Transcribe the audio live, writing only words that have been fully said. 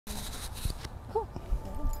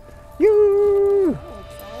You.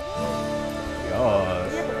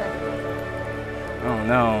 Yours. I don't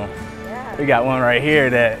know. Yeah. We got one right here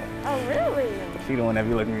that. Oh, really? She the one that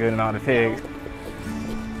be looking good in all the pigs.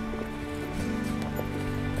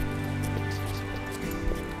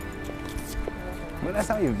 Well, that's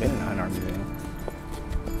how you've been in the Hunter Museum.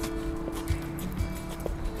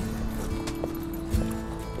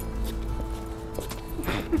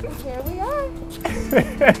 Here we are.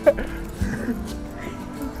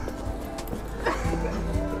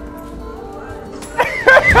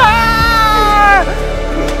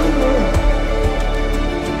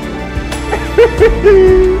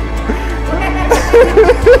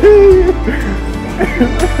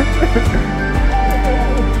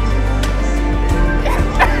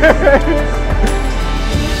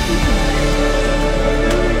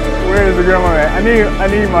 Where is the grandma at? I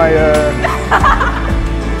need my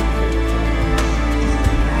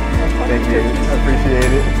Thank you. I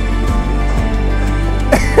appreciate it.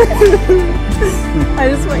 I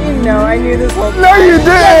just want you to know I knew this whole time. No, you didn't!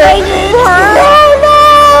 Yes, I did. No, no!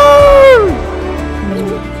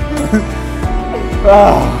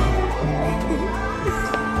 Oh.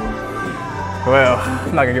 Well,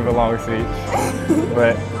 I'm not gonna give a long speech,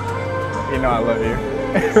 but you know I love you.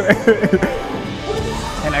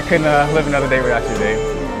 And I couldn't live another day without you, babe.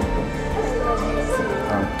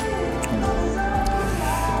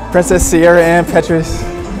 Princess Sierra Ann Petrus.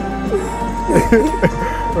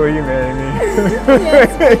 Will you marry me?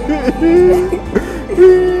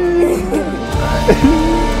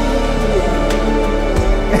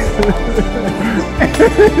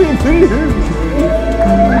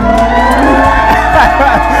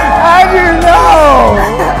 How'd you know?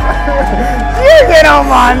 You get on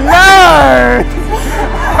my nerves.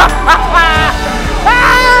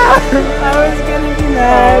 I was gonna be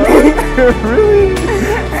mad. Really?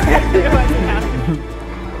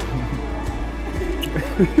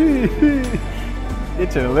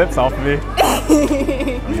 Get your lips off me.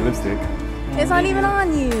 On your lipstick. It's not even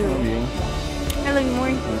on you. Yeah. I love you more.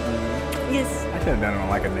 Yes. I should have done it on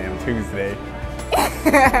like a damn Tuesday.